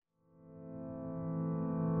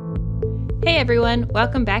Hey everyone,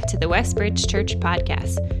 welcome back to the Westbridge Church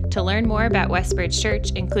podcast. To learn more about Westbridge Church,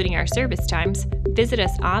 including our service times, visit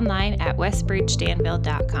us online at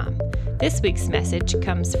westbridgedanville.com. This week's message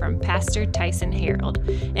comes from Pastor Tyson Harold,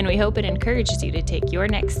 and we hope it encourages you to take your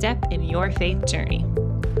next step in your faith journey.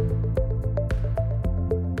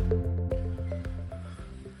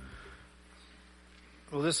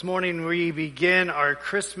 Well, this morning we begin our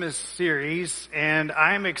Christmas series, and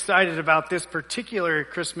I'm excited about this particular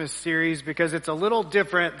Christmas series because it's a little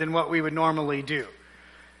different than what we would normally do.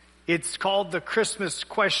 It's called the Christmas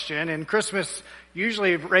question, and Christmas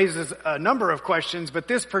usually raises a number of questions, but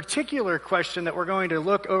this particular question that we're going to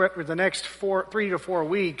look over the next 3 to 4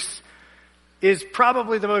 weeks is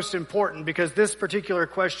probably the most important because this particular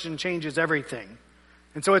question changes everything.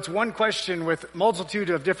 And so it's one question with multitude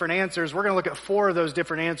of different answers. We're going to look at 4 of those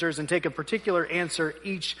different answers and take a particular answer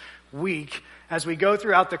each week as we go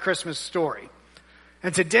throughout the Christmas story.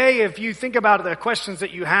 And today, if you think about the questions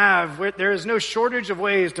that you have, there is no shortage of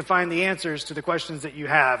ways to find the answers to the questions that you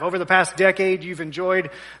have. Over the past decade, you've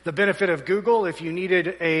enjoyed the benefit of Google. If you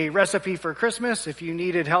needed a recipe for Christmas, if you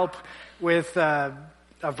needed help with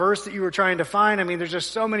a verse that you were trying to find. I mean, there's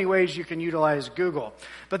just so many ways you can utilize Google.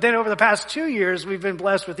 But then over the past 2 years, we've been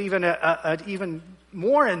blessed with even an even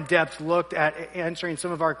more in-depth look at answering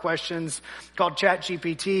some of our questions called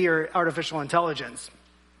ChatGPT or artificial intelligence.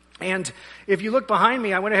 And if you look behind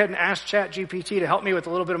me, I went ahead and asked ChatGPT to help me with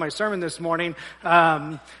a little bit of my sermon this morning.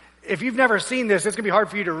 If you've never seen this, it's going to be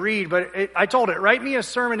hard for you to read, but I told it, write me a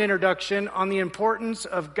sermon introduction on the importance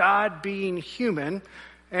of God being human.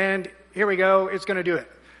 And here we go. It's going to do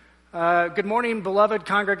it. Good morning, beloved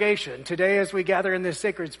congregation. Today, as we gather in this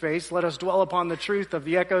sacred space, let us dwell upon the truth of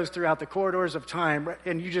the echoes throughout the corridors of time.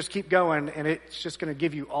 And you just keep going, and it's just going to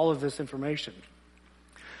give you all of this information.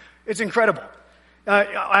 It's incredible.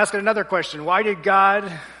 I'll ask it another question. Why did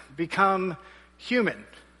God become human?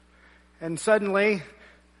 And suddenly,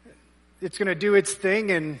 it's going to do its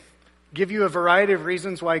thing and give you a variety of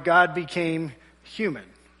reasons why God became human.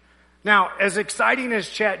 Now, as exciting as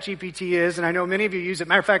ChatGPT is, and I know many of you use it,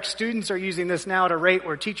 matter of fact, students are using this now at a rate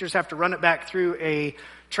where teachers have to run it back through a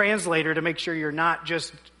translator to make sure you're not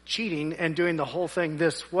just cheating and doing the whole thing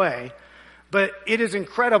this way. But it is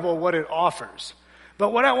incredible what it offers.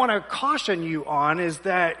 But what I want to caution you on is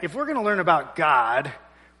that if we're going to learn about God,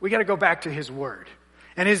 we got to go back to His Word.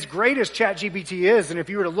 And as great as ChatGPT is, and if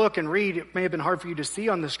you were to look and read, it may have been hard for you to see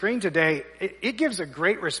on the screen today, it gives a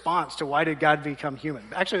great response to why did God become human.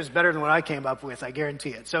 Actually, it's better than what I came up with, I guarantee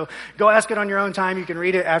it. So go ask it on your own time. You can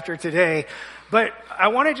read it after today. But I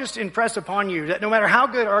want to just impress upon you that no matter how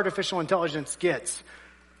good artificial intelligence gets,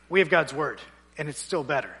 we have God's Word, and it's still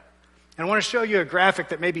better. And I want to show you a graphic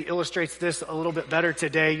that maybe illustrates this a little bit better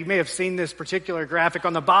today. You may have seen this particular graphic.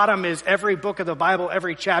 On the bottom is every book of the Bible,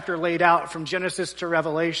 every chapter laid out from Genesis to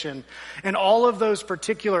Revelation. And all of those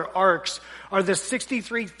particular arcs are the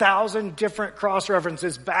 63,000 different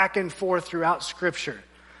cross-references back and forth throughout Scripture.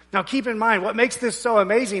 Now keep in mind, what makes this so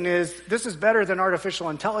amazing is this is better than artificial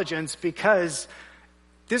intelligence because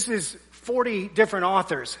this is 40 different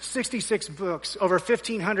authors, 66 books, over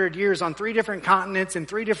 1,500 years on 3 different continents in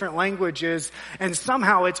 3 different languages, and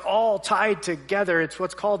somehow it's all tied together. It's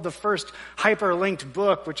what's called the first hyperlinked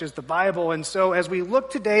book, which is the Bible. And so as we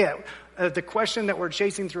look today at the question that we're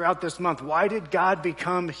chasing throughout this month, why did God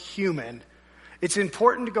become human? It's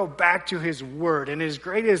important to go back to His Word. And as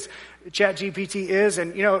great as ChatGPT is,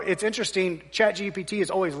 and you know, it's interesting, ChatGPT is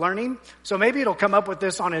always learning. So maybe it'll come up with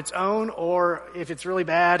this on its own, or if it's really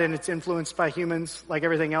bad and it's influenced by humans, like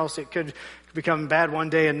everything else, it could become bad one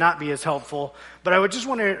day and not be as helpful. But I would just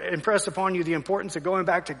want to impress upon you the importance of going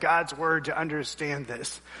back to God's Word to understand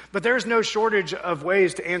this. But there's no shortage of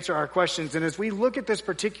ways to answer our questions. And as we look at this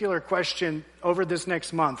particular question over this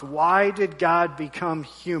next month, why did God become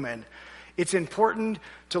human? It's important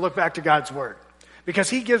to look back to God's Word because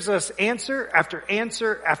He gives us answer after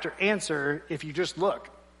answer after answer if you just look.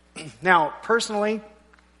 Now, personally,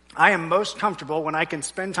 I am most comfortable when I can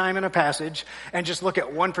spend time in a passage and just look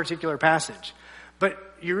at one particular passage. But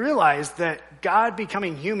you realize that God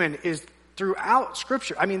becoming human is throughout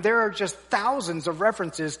Scripture. I mean, there are just thousands of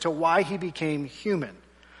references to why He became human.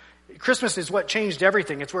 Christmas is what changed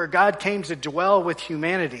everything. It's where God came to dwell with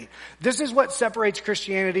humanity. This is what separates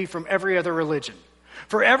Christianity from every other religion.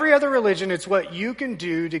 For every other religion, it's what you can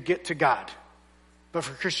do to get to God. But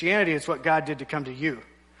for Christianity, it's what God did to come to you.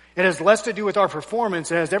 It has less to do with our performance.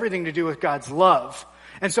 It has everything to do with God's love.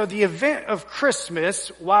 And so the event of Christmas,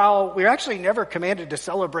 while we're actually never commanded to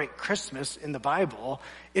celebrate Christmas in the Bible,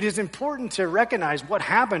 it is important to recognize what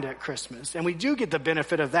happened at Christmas. And we do get the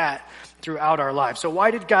benefit of that throughout our lives. So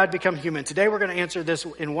why did God become human? Today we're going to answer this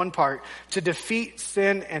in one part: to defeat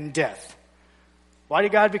sin and death. Why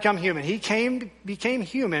did God become human? He became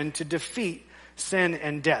human to defeat sin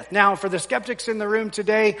and death. Now, for the skeptics in the room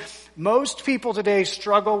today, most people today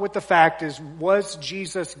struggle with the fact was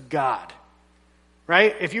Jesus God?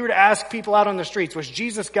 Right? If you were to ask people out on the streets, was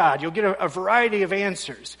Jesus God? You'll get a variety of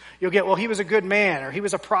answers. You'll get, well, he was a good man, or he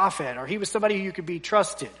was a prophet, or he was somebody who could be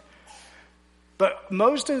trusted. But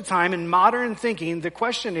most of the time in modern thinking, the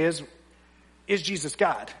question is Jesus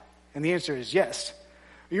God? And the answer is yes.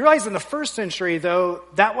 You realize in the first century, though,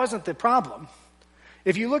 that wasn't the problem.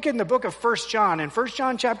 If you look in the book of 1 John, in 1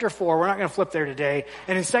 John chapter 4, we're not going to flip there today,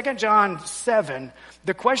 and in 2 John 7,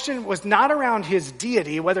 the question was not around his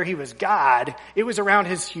deity, whether he was God, it was around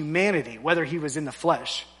his humanity, whether he was in the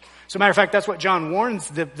flesh. So matter of fact, that's what John warns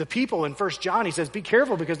the people in 1 John. He says, be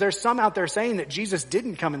careful, because there's some out there saying that Jesus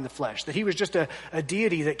didn't come in the flesh, that he was just a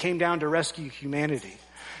deity that came down to rescue humanity.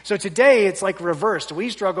 So today, it's like reversed. We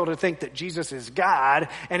struggle to think that Jesus is God,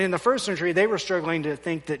 and in the first century, they were struggling to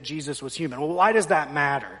think that Jesus was human. Well, why does that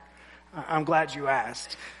matter? I'm glad you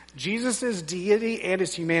asked. Jesus' deity and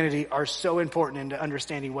his humanity are so important into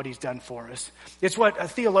understanding what he's done for us. It's what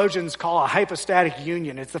theologians call a hypostatic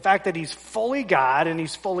union. It's the fact that he's fully God and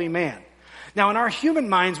he's fully man. Now, in our human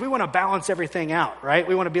minds, we want to balance everything out, right?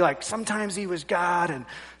 We want to be like, sometimes he was God and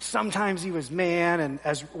sometimes he was man. And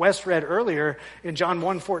as Wes read earlier in John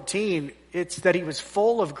 1:14, it's that he was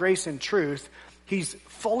full of grace and truth. He's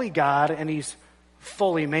fully God and he's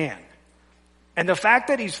fully man. And the fact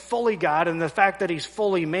that he's fully God and the fact that he's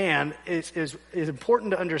fully man is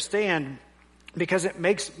important to understand, because it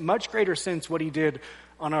makes much greater sense what he did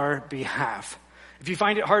on our behalf. If you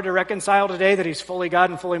find it hard to reconcile today that he's fully God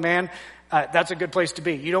and fully man, that's a good place to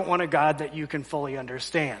be. You don't want a God that you can fully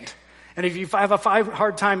understand. And if you have a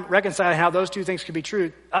hard time reconciling how those two things could be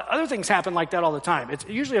true, other things happen like that all the time. It's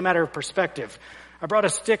usually a matter of perspective. I brought a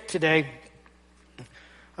stick today.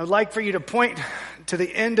 I'd like for you to point to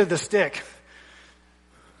the end of the stick.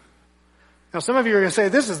 Now, some of you are going to say,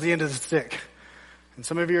 this is the end of the stick. And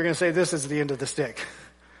some of you are going to say, this is the end of the stick.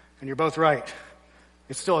 And you're both right.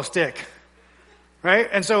 It's still a stick. Right?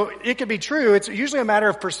 And so it could be true. It's usually a matter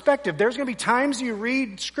of perspective. There's going to be times you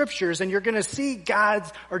read scriptures and you're going to see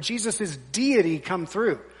God's or Jesus' deity come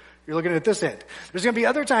through. You're looking at this end. There's going to be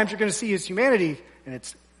other times you're going to see his humanity, and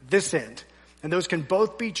it's this end. And those can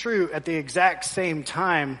both be true at the exact same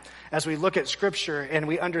time as we look at scripture and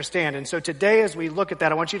we understand. And so today, as we look at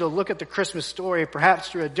that, I want you to look at the Christmas story perhaps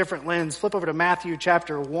through a different lens. Flip over to Matthew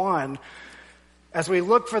chapter 1 as we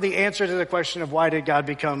look for the answer to the question of why did God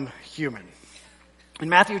become human. In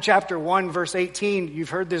Matthew chapter 1, verse 18, you've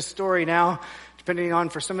heard this story now, depending on,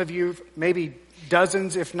 for some of you, maybe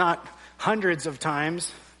dozens, if not hundreds of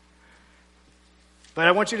times. But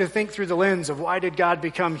I want you to think through the lens of why did God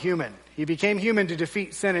become human? He became human to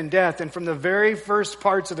defeat sin and death. And from the very first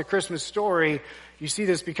parts of the Christmas story, you see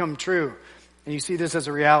this become true. And you see this as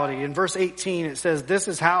a reality. In verse 18, it says, this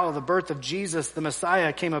is how the birth of Jesus, the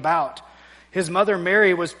Messiah, came about. His mother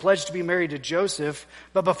Mary was pledged to be married to Joseph,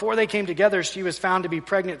 but before they came together, she was found to be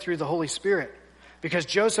pregnant through the Holy Spirit. Because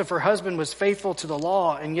Joseph, her husband, was faithful to the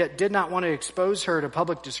law and yet did not want to expose her to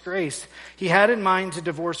public disgrace, he had in mind to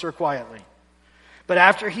divorce her quietly. But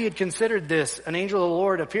after he had considered this, an angel of the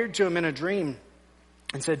Lord appeared to him in a dream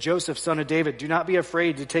and said, Joseph, son of David, do not be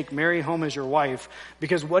afraid to take Mary home as your wife,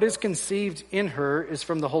 because what is conceived in her is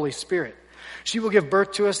from the Holy Spirit. She will give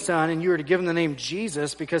birth to a son, and you are to give him the name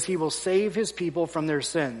Jesus, because he will save his people from their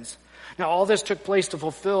sins. Now all this took place to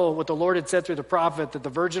fulfill what the Lord had said through the prophet, that the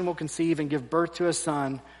virgin will conceive and give birth to a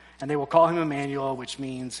son, and they will call him Emmanuel, which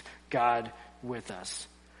means God with us.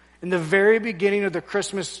 In the very beginning of the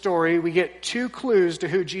Christmas story, we get two clues to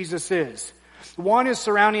who Jesus is. One is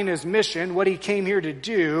surrounding his mission, what he came here to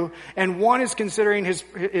do, and one is considering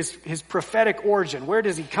his prophetic origin. Where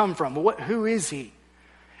does he come from? Who is he?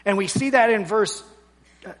 And we see that in verse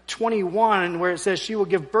 21, where it says, she will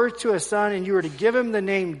give birth to a son, and you are to give him the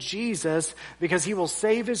name Jesus, because he will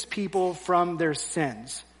save his people from their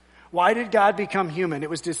sins. Why did God become human? It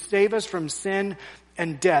was to save us from sin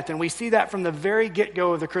and death. And we see that from the very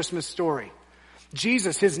get-go of the Christmas story.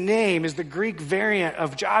 Jesus, his name, is the Greek variant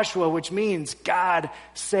of Joshua, which means God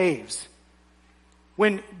saves.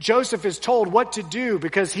 When Joseph is told what to do,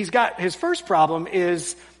 because he's got his first problem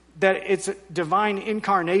is that it's a divine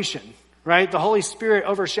incarnation, right? The Holy Spirit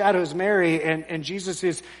overshadows Mary, and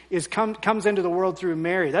Jesus comes into the world through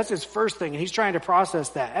Mary. That's his first thing, and he's trying to process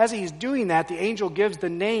that. As he's doing that, the angel gives the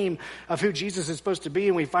name of who Jesus is supposed to be,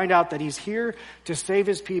 and we find out that he's here to save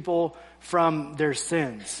his people from their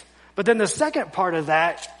sins. But then the second part of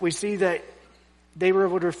that, we see that they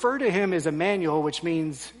would refer to him as Emmanuel, which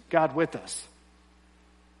means God with us.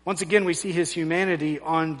 Once again, we see his humanity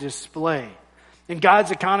on display. In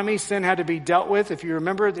God's economy, sin had to be dealt with. If you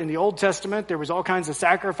remember, in the Old Testament, there was all kinds of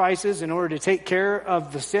sacrifices in order to take care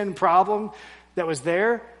of the sin problem that was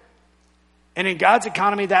there. And in God's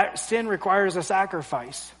economy, that sin requires a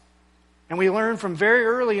sacrifice. And we learn from very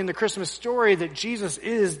early in the Christmas story that Jesus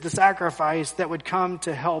is the sacrifice that would come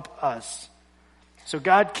to help us. So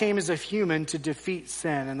God came as a human to defeat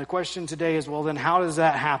sin. And the question today is, well, then how does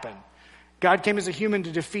that happen? God came as a human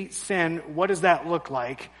to defeat sin. What does that look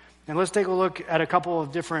like? And let's take a look at a couple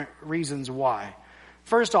of different reasons why.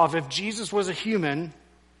 First off, if Jesus was a human,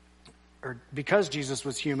 or because Jesus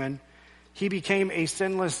was human, he became a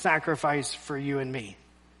sinless sacrifice for you and me.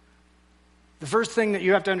 The first thing that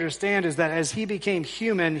you have to understand is that as he became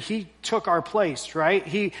human, he took our place, right?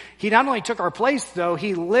 He not only took our place, though,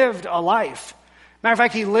 he lived a life. Matter of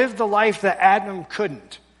fact, he lived the life that Adam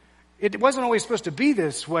couldn't. It wasn't always supposed to be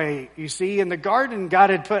this way, you see. In the garden,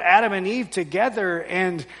 God had put Adam and Eve together,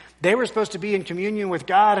 and they were supposed to be in communion with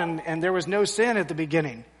God, and there was no sin at the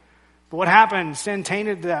beginning. But what happened? Sin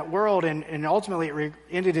tainted that world, and ultimately it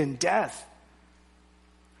ended in death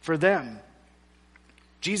for them.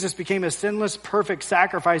 Jesus became a sinless, perfect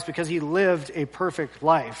sacrifice because he lived a perfect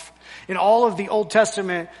life. In all of the Old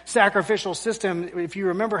Testament sacrificial system, if you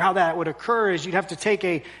remember how that would occur, is you'd have to take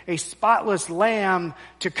a spotless lamb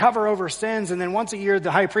to cover over sins, and then once a year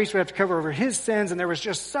the high priest would have to cover over his sins, and there was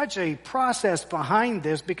just such a process behind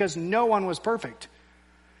this because no one was perfect.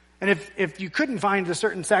 And if you couldn't find a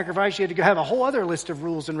certain sacrifice, you had to go have a whole other list of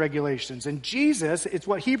rules and regulations. And Jesus, it's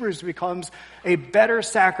what Hebrews becomes, a better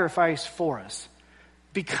sacrifice for us.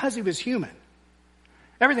 Because he was human.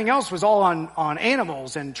 Everything else was all on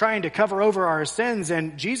animals and trying to cover over our sins,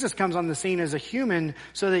 and Jesus comes on the scene as a human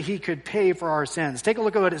so that he could pay for our sins. Take a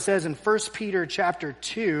look at what it says in 1 Peter chapter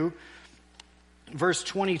 2, verse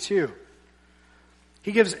 22.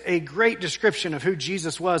 He gives a great description of who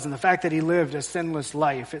Jesus was and the fact that he lived a sinless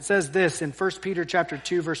life. It says this in 1 Peter chapter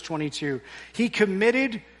 2, verse 22. He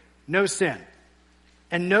committed no sin,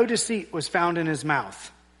 and no deceit was found in his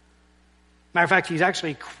mouth. Matter of fact, he's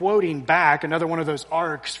actually quoting back another one of those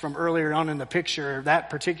arcs from earlier on in the picture. That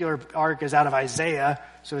particular arc is out of Isaiah,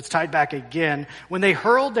 so it's tied back again. When they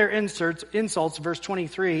hurled their insults, verse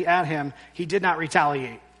 23, at him, he did not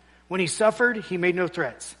retaliate. When he suffered, he made no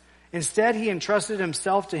threats. Instead, he entrusted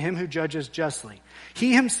himself to him who judges justly.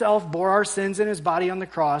 He himself bore our sins in his body on the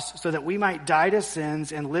cross so that we might die to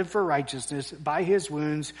sins and live for righteousness. By his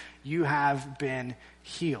wounds, you have been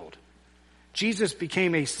healed. Jesus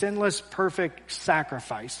became a sinless, perfect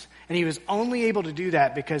sacrifice. And he was only able to do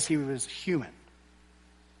that because he was human.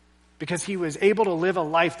 Because he was able to live a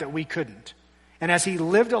life that we couldn't. And as he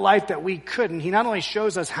lived a life that we couldn't, he not only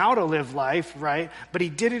shows us how to live life, right? But he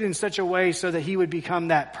did it in such a way so that he would become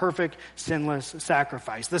that perfect, sinless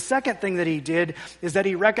sacrifice. The second thing that he did is that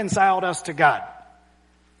he reconciled us to God.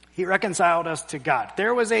 He reconciled us to God.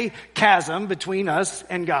 There was a chasm between us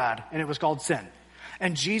and God, and it was called sin.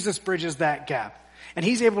 And Jesus bridges that gap. And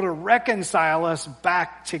he's able to reconcile us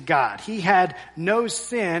back to God. He had no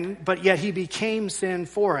sin, but yet he became sin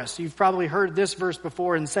for us. You've probably heard this verse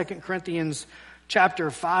before in 2 Corinthians chapter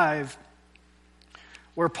 5,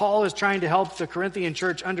 where Paul is trying to help the Corinthian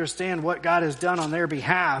church understand what God has done on their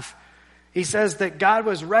behalf. He says that God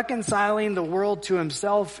was reconciling the world to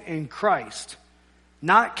himself in Christ,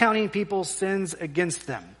 not counting people's sins against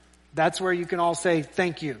them. That's where you can all say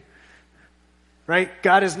thank you. Right?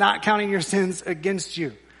 God is not counting your sins against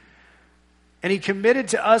you. And he committed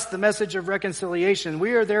to us the message of reconciliation.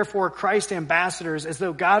 We are therefore Christ's ambassadors, as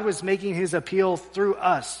though God was making his appeal through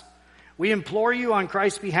us. We implore you on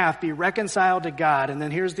Christ's behalf, be reconciled to God. And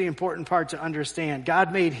then here's the important part to understand.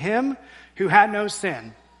 God made him who had no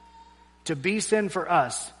sin to be sin for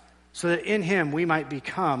us, so that in him we might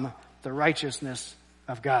become the righteousness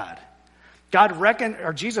of God.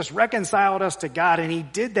 Jesus reconciled us to God, and he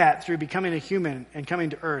did that through becoming a human and coming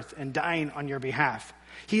to earth and dying on your behalf.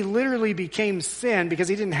 He literally became sin because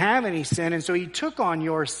he didn't have any sin, and so he took on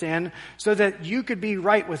your sin so that you could be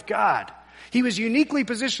right with God. He was uniquely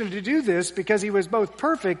positioned to do this because he was both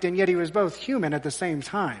perfect and yet he was both human at the same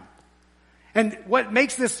time. And what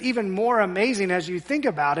makes this even more amazing as you think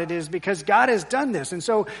about it is because God has done this. And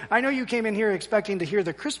so I know you came in here expecting to hear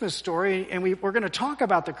the Christmas story, and we're going to talk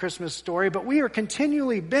about the Christmas story, but we are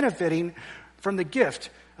continually benefiting from the gift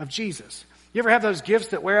of Jesus. You ever have those gifts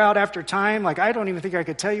that wear out after time? Like, I don't even think I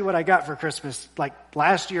could tell you what I got for Christmas. Like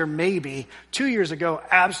last year, maybe. 2 years ago,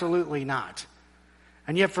 absolutely not.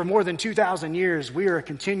 And yet for more than 2,000 years, we are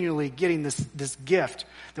continually getting this gift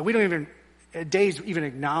that we don't even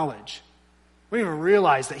acknowledge. We didn't even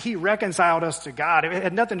realize that he reconciled us to God. It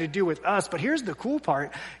had nothing to do with us. But here's the cool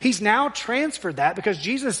part. He's now transferred that because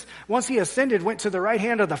Jesus, once he ascended, went to the right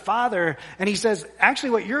hand of the Father. And he says,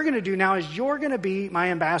 actually, what you're going to do now is you're going to be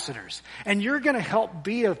my ambassadors. And you're going to help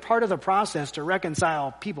be a part of the process to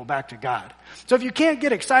reconcile people back to God. So if you can't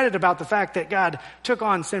get excited about the fact that God took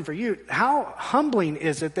on sin for you, how humbling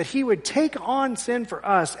is it that he would take on sin for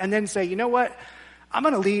us and then say, you know what? I'm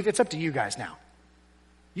going to leave. It's up to you guys now.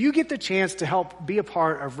 You get the chance to help be a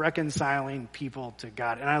part of reconciling people to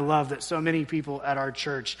God. And I love that so many people at our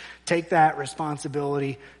church take that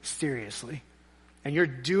responsibility seriously. And you're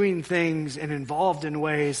doing things and involved in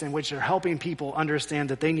ways in which are helping people understand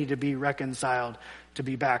that they need to be reconciled to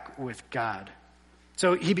be back with God.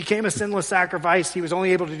 So he became a sinless sacrifice. He was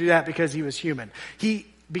only able to do that because he was human. He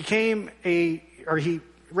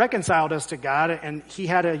reconciled us to God, and he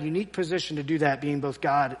had a unique position to do that, being both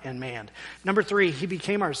God and man. Number 3, he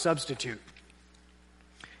became our substitute.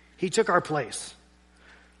 He took our place.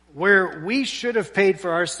 Where we should have paid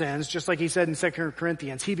for our sins, just like he said in 2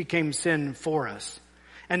 Corinthians, he became sin for us.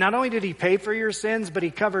 And not only did he pay for your sins, but he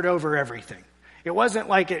covered over everything. It wasn't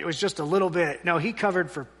like it was just a little bit. No, he covered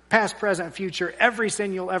for past, present, future. Every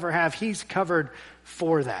sin you'll ever have, he's covered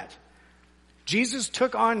for that. Jesus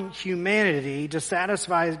took on humanity to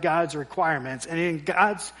satisfy God's requirements, and in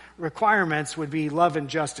God's requirements would be love and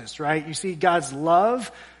justice, right? You see God's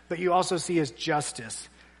love, but you also see his justice.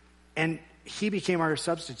 And he became our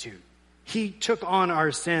substitute. He took on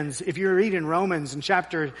our sins. If you read in Romans, in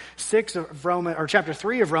chapter 6 of Romans, or chapter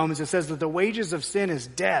 3 of Romans, it says that the wages of sin is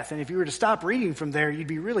death. And if you were to stop reading from there, you'd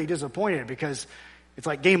be really disappointed because it's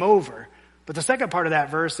like game over. But the second part of that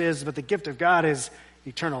verse is, but the gift of God is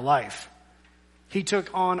eternal life. He took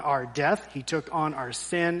on our death. He took on our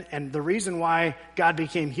sin. And the reason why God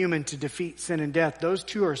became human to defeat sin and death, those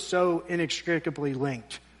two are so inextricably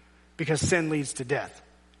linked because sin leads to death.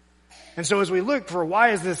 And so as we look for why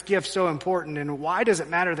is this gift so important and why does it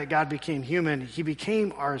matter that God became human, he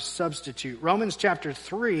became our substitute. Romans chapter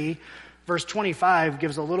 3, verse 25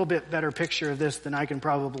 gives a little bit better picture of this than I can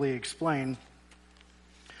probably explain,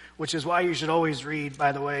 which is why you should always read,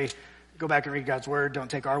 by the way, go back and read God's word.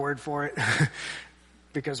 Don't take our word for it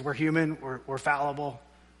because we're human. We're fallible.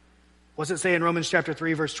 What's it say in Romans chapter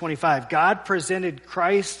 3, verse 25? God presented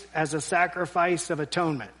Christ as a sacrifice of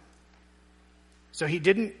atonement. So he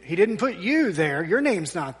didn't put you there. Your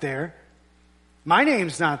name's not there. My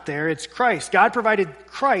name's not there. It's Christ. God provided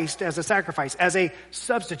Christ as a sacrifice, as a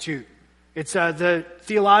substitute. It's the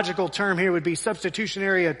theological term here would be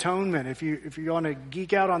substitutionary atonement. If you want to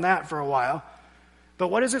geek out on that for a while. But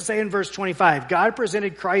what does it say in verse 25? God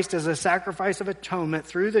presented Christ as a sacrifice of atonement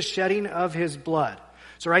through the shedding of his blood.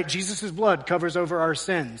 So, right, Jesus' blood covers over our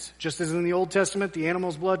sins. Just as in the Old Testament, the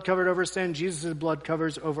animal's blood covered over sin, Jesus' blood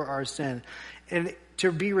covers over our sin. And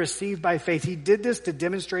to be received by faith, he did this to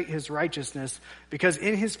demonstrate his righteousness because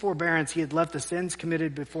in his forbearance, he had left the sins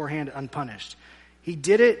committed beforehand unpunished. He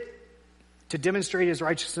did it to demonstrate his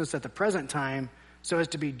righteousness at the present time, so as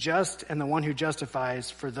to be just and the one who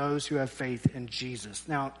justifies for those who have faith in Jesus.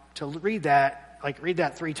 Now, to read that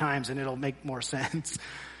 3 times and it'll make more sense.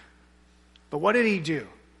 But what did he do?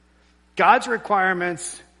 God's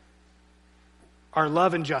requirements are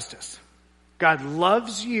love and justice. God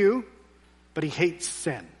loves you, but he hates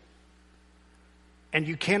sin. And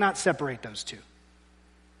you cannot separate those two.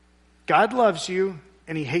 God loves you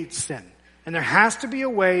and he hates sin. And there has to be a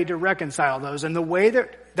way to reconcile those. And the way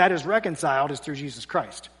that is reconciled is through Jesus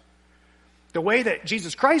Christ. The way that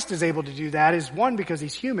Jesus Christ is able to do that is 1, because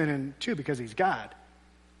he's human, and 2, because he's God.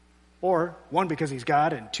 Or 1, because he's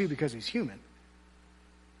God, and 2, because he's human.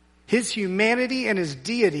 His humanity and his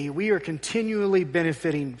deity we are continually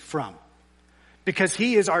benefiting from. Because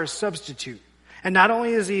he is our substitute. And not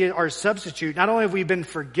only is he our substitute, not only have we been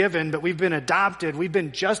forgiven, but we've been adopted, we've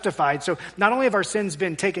been justified. So not only have our sins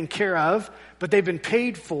been taken care of, but they've been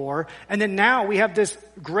paid for. And then now we have this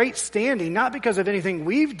great standing, not because of anything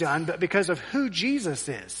we've done, but because of who Jesus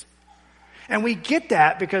is. And we get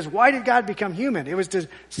that because why did God become human? It was to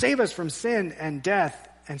save us from sin and death.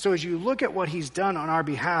 And so as you look at what he's done on our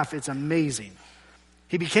behalf, it's amazing.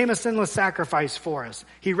 He became a sinless sacrifice for us.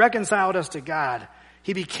 He reconciled us to God.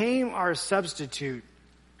 He became our substitute.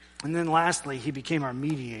 And then lastly, he became our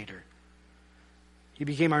mediator. He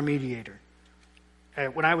became our mediator.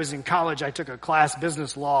 When I was in college, I took a class,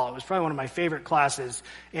 business law. It was probably one of my favorite classes.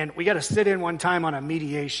 And we got to sit in one time on a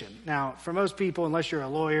mediation. Now, for most people, unless you're a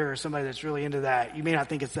lawyer or somebody that's really into that, you may not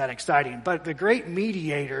think it's that exciting. But the great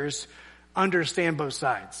mediators understand both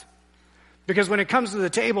sides. Because when it comes to the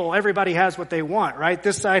table, everybody has what they want, right?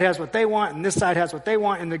 This side has what they want, and this side has what they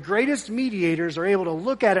want. And the greatest mediators are able to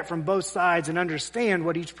look at it from both sides and understand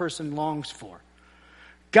what each person longs for.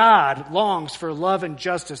 God longs for love and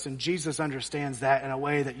justice, and Jesus understands that in a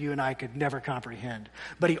way that you and I could never comprehend.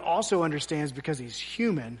 But he also understands, because he's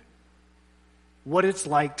human, what it's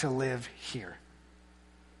like to live here.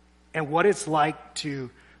 And what it's like to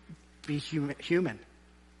be human.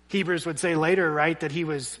 Hebrews would say later, right, that he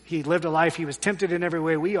lived a life, he was tempted in every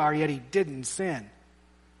way we are, yet he didn't sin.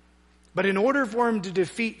 But in order for him to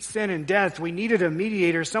defeat sin and death, we needed a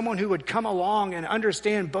mediator, someone who would come along and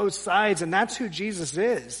understand both sides, and that's who Jesus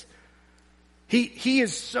is. He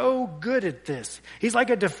is so good at this. He's like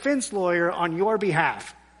a defense lawyer on your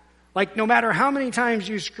behalf. Like, no matter how many times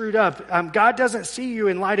you screwed up, God doesn't see you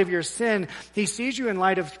in light of your sin. He sees you in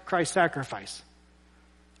light of Christ's sacrifice.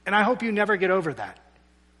 And I hope you never get over that.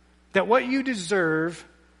 That what you deserve,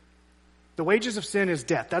 the wages of sin is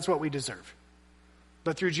death. That's what we deserve.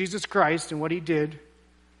 But through Jesus Christ and what he did,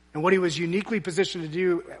 and what he was uniquely positioned to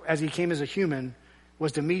do as he came as a human,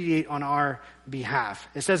 was to mediate on our behalf.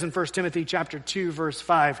 It says in 1 Timothy chapter 2, verse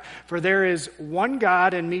 5, "For there is one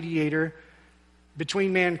God and mediator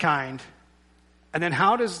between mankind." And then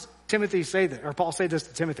how does Timothy say that, or Paul say this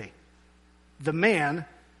to Timothy? The man,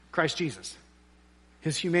 Christ Jesus.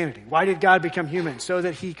 His humanity. Why did God become human? So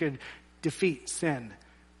that he could defeat sin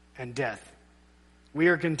and death. We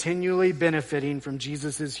are continually benefiting from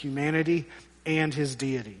Jesus' humanity and his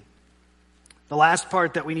deity. The last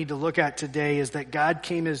part that we need to look at today is that God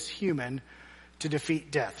came as human to defeat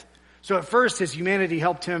death. So at first, his humanity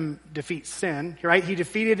helped him defeat sin, right? He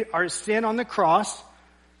defeated our sin on the cross,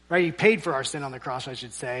 right? He paid for our sin on the cross, I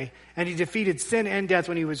should say. And he defeated sin and death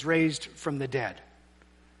when he was raised from the dead,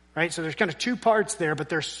 right? So there's kind of two parts there, but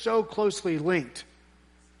they're so closely linked.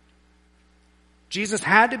 Jesus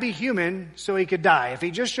had to be human so he could die. If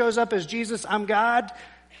he just shows up as Jesus, I'm God,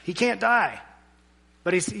 he can't die.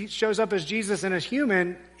 But he shows up as Jesus and as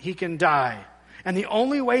human, he can die. And the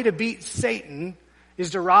only way to beat Satan is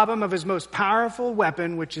to rob him of his most powerful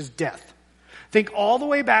weapon, which is death. Think all the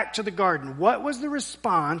way back to the garden. What was the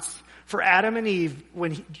response for Adam and Eve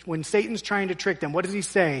when Satan's trying to trick them? What does he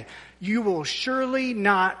say? You will surely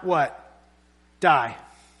not what? Die.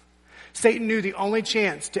 Satan knew the only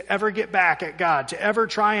chance to ever get back at God, to ever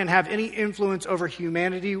try and have any influence over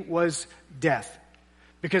humanity, was death.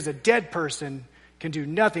 Because a dead person can do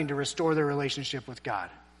nothing to restore their relationship with God.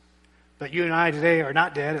 But you and I today are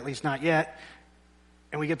not dead, at least not yet,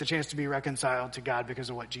 and we get the chance to be reconciled to God because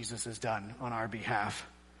of what Jesus has done on our behalf.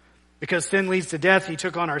 Because sin leads to death, he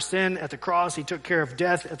took on our sin at the cross. He took care of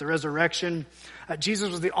death at the resurrection.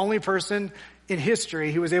 Jesus was the only person in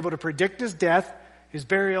history who was able to predict his death, his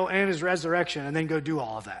burial, and his resurrection, and then go do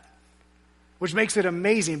all of that. Which makes it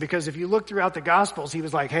amazing, because if you look throughout the Gospels, he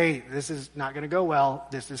was like, hey, this is not going to go well.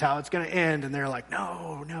 This is how it's going to end. And they're like,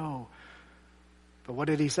 no. But what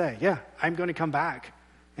did he say? Yeah, I'm going to come back.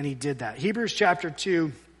 And he did that. Hebrews chapter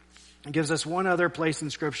 2 gives us one other place in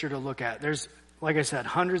Scripture to look at. There's, like I said,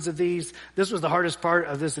 hundreds of these. This was the hardest part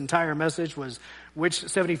of this entire message, was which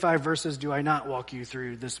 75 verses do I not walk you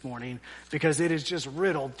through this morning? Because it is just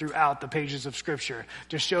riddled throughout the pages of Scripture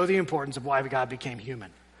to show the importance of why God became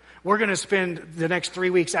human. We're going to spend the next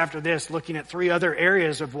 3 weeks after this looking at 3 other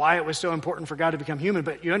areas of why it was so important for God to become human.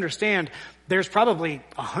 But you understand, there's probably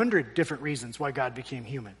 100 different reasons why God became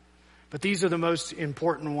human. But these are the most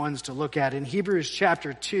important ones to look at. In Hebrews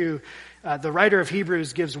chapter 2, the writer of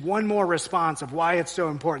Hebrews gives one more response of why it's so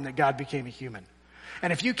important that God became a human.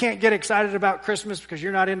 And if you can't get excited about Christmas because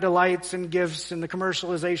you're not into lights and gifts and the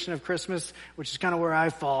commercialization of Christmas, which is kind of where I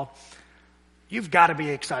fall, you've got to be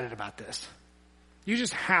excited about this. You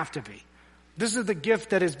just have to be. This is the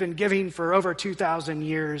gift that has been given for over 2,000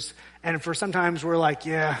 years. And for sometimes we're like,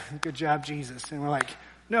 yeah, good job, Jesus. And we're like,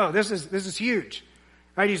 no, this is huge.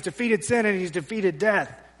 Right? He's defeated sin and he's defeated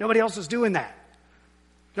death. Nobody else is doing that.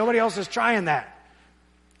 Nobody else is trying that.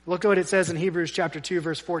 Look at what it says in Hebrews chapter 2,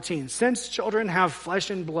 verse 14. Since children have flesh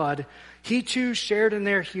and blood, he too shared in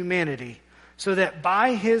their humanity, so that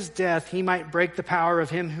by his death he might break the power of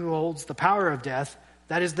him who holds the power of death,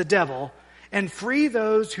 that is the devil, and free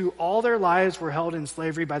those who all their lives were held in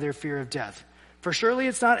slavery by their fear of death. For surely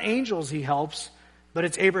it's not angels he helps, but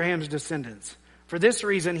it's Abraham's descendants. For this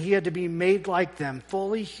reason, he had to be made like them,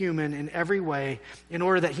 fully human in every way, in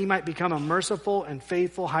order that he might become a merciful and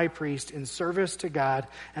faithful high priest in service to God,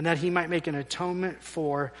 and that he might make an atonement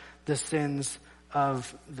for the sins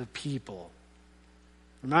of the people.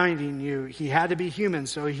 Reminding you, he had to be human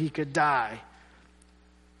so he could die.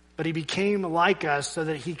 But he became like us so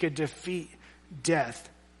that he could defeat death.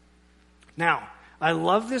 Now, I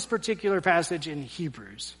love this particular passage in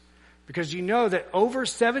Hebrews, because you know that over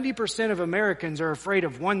 70% of Americans are afraid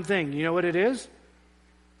of one thing. You know what it is?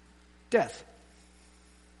 Death.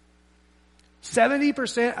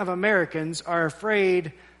 70% of Americans are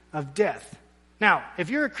afraid of death. Now, if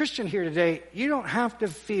you're a Christian here today, you don't have to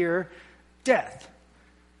fear death.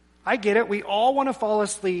 I get it. We all want to fall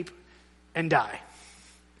asleep and die.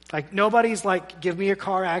 Like, nobody's like, give me a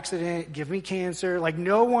car accident, give me cancer. Like,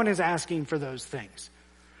 no one is asking for those things.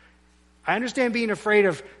 I understand being afraid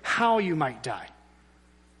of how you might die.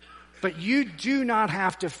 But you do not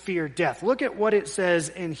have to fear death. Look at what it says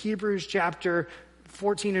in Hebrews chapter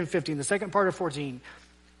 14 and 15, the second part of 14.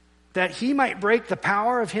 That he might break the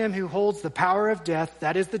power of him who holds the power of death.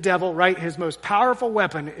 That is the devil, right? His most powerful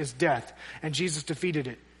weapon is death. And Jesus defeated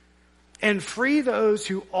it. And free those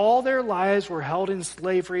who all their lives were held in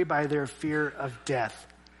slavery by their fear of death.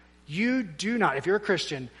 You do not, if you're a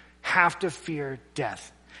Christian, have to fear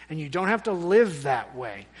death. And you don't have to live that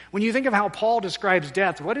way. When you think of how Paul describes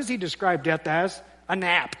death, what does he describe death as? A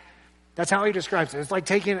nap. That's how he describes it. It's like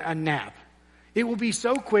taking a nap. It will be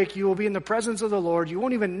so quick, you will be in the presence of the Lord, you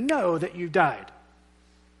won't even know that you died.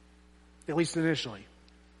 At least initially.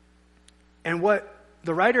 And what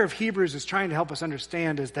the writer of Hebrews is trying to help us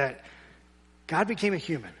understand is that God became a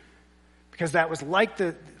human. Because that was like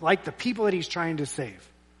the people that he's trying to save.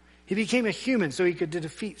 He became a human so he could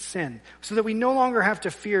defeat sin, so that we no longer have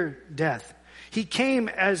to fear death. He came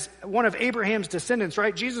as one of Abraham's descendants,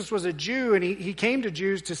 right? Jesus was a Jew, and he came to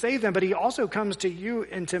Jews to save them, but he also comes to you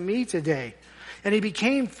and to me today. And he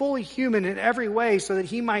became fully human in every way so that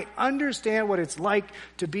he might understand what it's like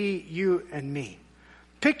to be you and me.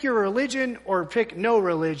 Pick your religion or pick no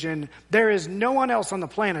religion. There is no one else on the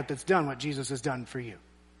planet that's done what Jesus has done for you.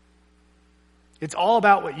 It's all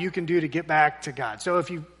about what you can do to get back to God. So if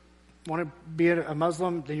you want to be a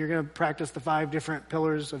Muslim, then you're going to practice the 5 different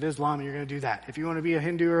pillars of Islam, and you're going to do that. If you want to be a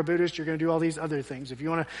Hindu or a Buddhist, you're going to do all these other things. If you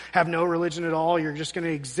want to have no religion at all, you're just going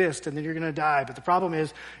to exist, and then you're going to die. But the problem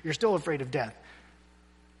is, you're still afraid of death.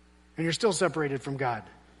 And you're still separated from God.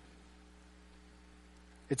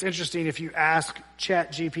 It's interesting, if you ask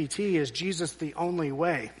ChatGPT, is Jesus the only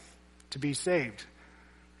way to be saved?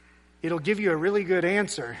 It'll give you a really good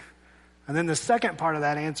answer. And then the second part of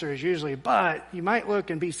that answer is usually, but you might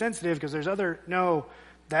look and be sensitive because there's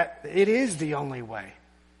that it is the only way.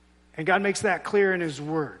 And God makes that clear in his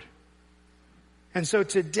word. And so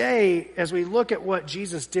today, as we look at what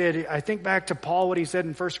Jesus did, I think back to Paul, what he said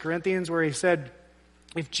in 1 Corinthians, where he said,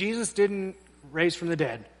 if Jesus didn't raise from the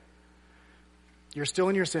dead, you're still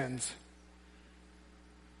in your sins,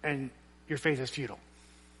 and your faith is futile.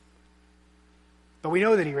 But we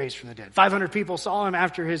know that he raised from the dead. 500 people saw him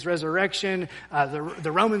after his resurrection.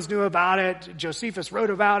 The Romans knew about it. Josephus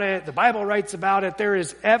wrote about it. The Bible writes about it. There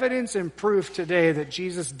is evidence and proof today that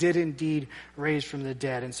Jesus did indeed raise from the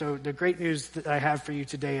dead. And so the great news that I have for you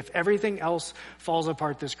today, if everything else falls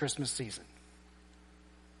apart this Christmas season,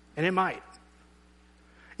 and it might,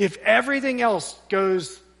 if everything else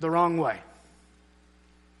goes the wrong way,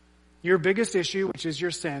 your biggest issue, which is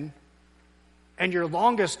your sin, and your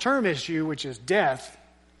longest term issue, which is death,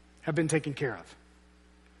 have been taken care of.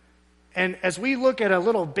 And as we look at a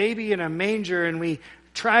little baby in a manger and we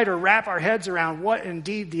try to wrap our heads around what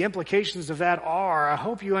indeed the implications of that are, I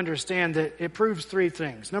hope you understand that it proves 3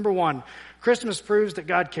 things. Number 1, Christmas proves that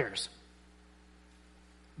God cares.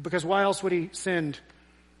 Because why else would he send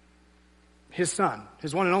his son,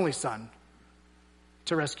 his one and only son,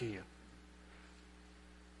 to rescue you?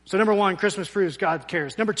 So number 1, Christmas proves God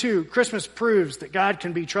cares. Number 2, Christmas proves that God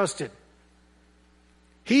can be trusted.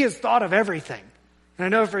 He has thought of everything. And I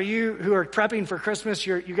know for you who are prepping for Christmas,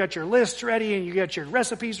 you got your lists ready and you got your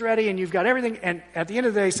recipes ready and you've got everything. And at the end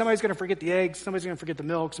of the day, somebody's going to forget the eggs, somebody's going to forget the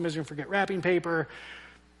milk, somebody's going to forget wrapping paper.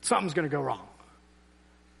 Something's going to go wrong.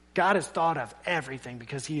 God has thought of everything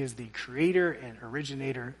because he is the creator and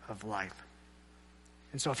originator of life.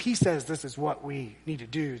 And so if he says this is what we need to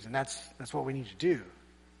do, then that's what we need to do.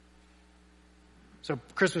 So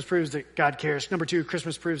Christmas proves that God cares. Number 2,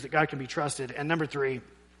 Christmas proves that God can be trusted. And number 3,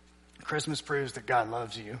 Christmas proves that God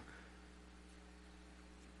loves you.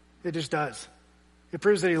 It just does. It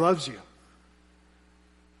proves that he loves you.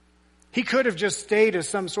 He could have just stayed as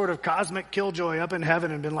some sort of cosmic killjoy up in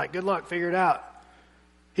heaven and been like, good luck, figure it out.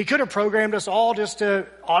 He could have programmed us all just to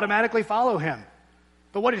automatically follow him.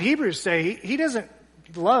 But what did Hebrews say? He doesn't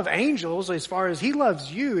love angels as far as he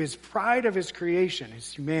loves you, his pride of his creation,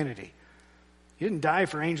 his humanity. He didn't die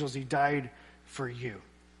for angels, he died for you.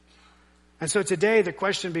 And so today the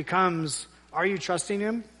question becomes, are you trusting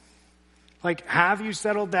him? Like, have you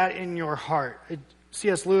settled that in your heart?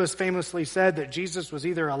 C.S. Lewis famously said that Jesus was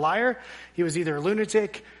either a liar, he was either a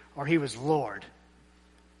lunatic, or he was Lord.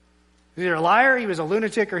 He was either a liar, he was a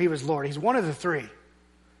lunatic, or he was Lord. He's one of the three.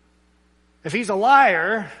 If he's a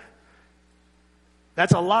liar,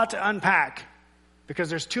 that's a lot to unpack because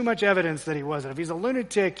there's too much evidence that he wasn't. If he's a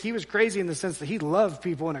lunatic, he was crazy in the sense that he loved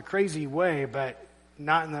people in a crazy way, but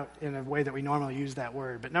not in a way that we normally use that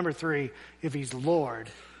word. But number three, if he's Lord,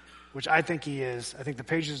 which I think he is, I think the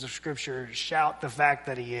pages of Scripture shout the fact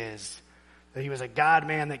that he is, that he was a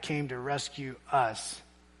God-man that came to rescue us,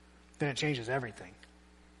 then it changes everything.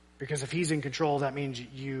 Because if he's in control, that means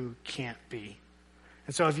you can't be.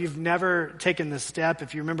 And so if you've never taken this step,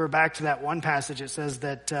 if you remember back to that one passage, it says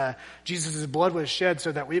that Jesus' blood was shed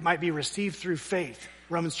so that we might be received through faith.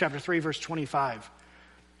 Romans chapter 3, verse 25.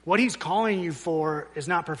 What he's calling you for is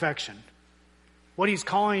not perfection. What he's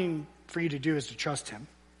calling for you to do is to trust him.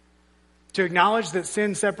 To acknowledge that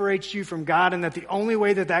sin separates you from God and that the only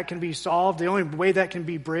way that that can be solved, the only way that can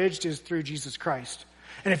be bridged is through Jesus Christ.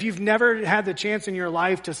 And if you've never had the chance in your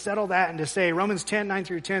life to settle that and to say, Romans 10, 9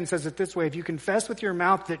 through 10 says it this way, if you confess with your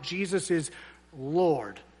mouth that Jesus is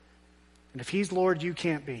Lord, and if he's Lord, you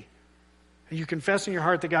can't be. And you confess in your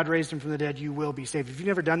heart that God raised him from the dead, you will be saved. If you've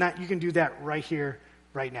never done that, you can do that right here,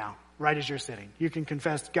 right now, right as you're sitting. You can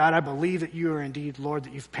confess, God, I believe that you are indeed Lord,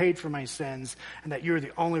 that you've paid for my sins, and that you are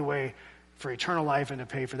the only way for eternal life and to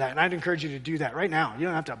pay for that. And I'd encourage you to do that right now. You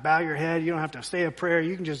don't have to bow your head. You don't have to say a prayer.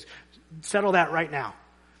 You can just settle that right now.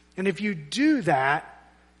 And if you do that,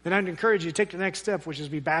 then I'd encourage you to take the next step, which is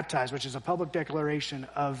be baptized, which is a public declaration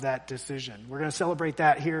of that decision. We're going to celebrate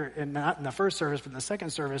that here, not in the first service, but in the second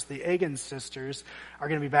service. The Egan sisters are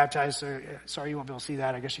going to be baptized. So, sorry you won't be able to see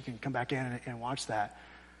that. I guess you can come back in and watch that.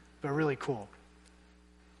 But really cool.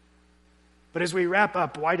 But as we wrap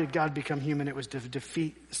up, why did God become human? It was to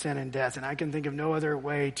defeat sin and death. And I can think of no other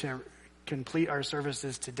way to complete our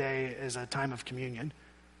services today as a time of communion.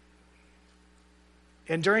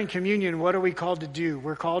 And during communion, what are we called to do?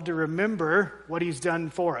 We're called to remember what he's done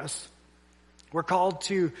for us. We're called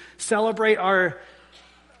to celebrate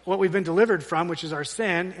what we've been delivered from, which is our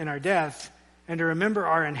sin and our death, and to remember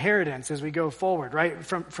our inheritance as we go forward, right?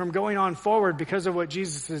 From going on forward, because of what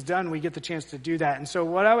Jesus has done, we get the chance to do that. And so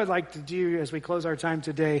what I would like to do as we close our time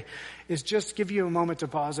today is just give you a moment to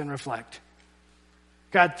pause and reflect.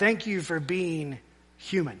 God, thank you for being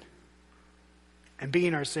human and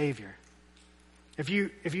being our Savior. If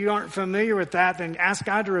you aren't familiar with that, then ask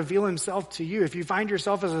God to reveal himself to you. If you find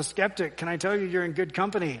yourself as a skeptic, can I tell you you're in good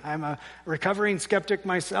company? I'm a recovering skeptic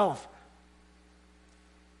myself.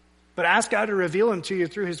 But ask God to reveal him to you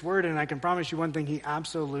through his word, and I can promise you one thing, he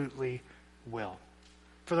absolutely will.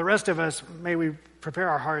 For the rest of us, may we prepare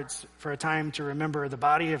our hearts for a time to remember the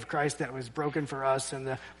body of Christ that was broken for us and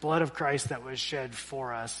the blood of Christ that was shed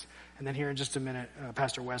for us. And then here in just a minute,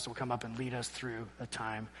 Pastor West will come up and lead us through a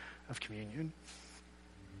time of communion.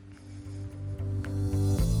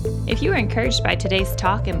 If you were encouraged by today's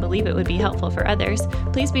talk and believe it would be helpful for others,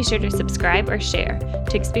 please be sure to subscribe or share.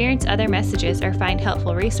 To experience other messages or find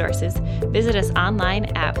helpful resources, visit us online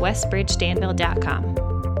at westbridgedanville.com.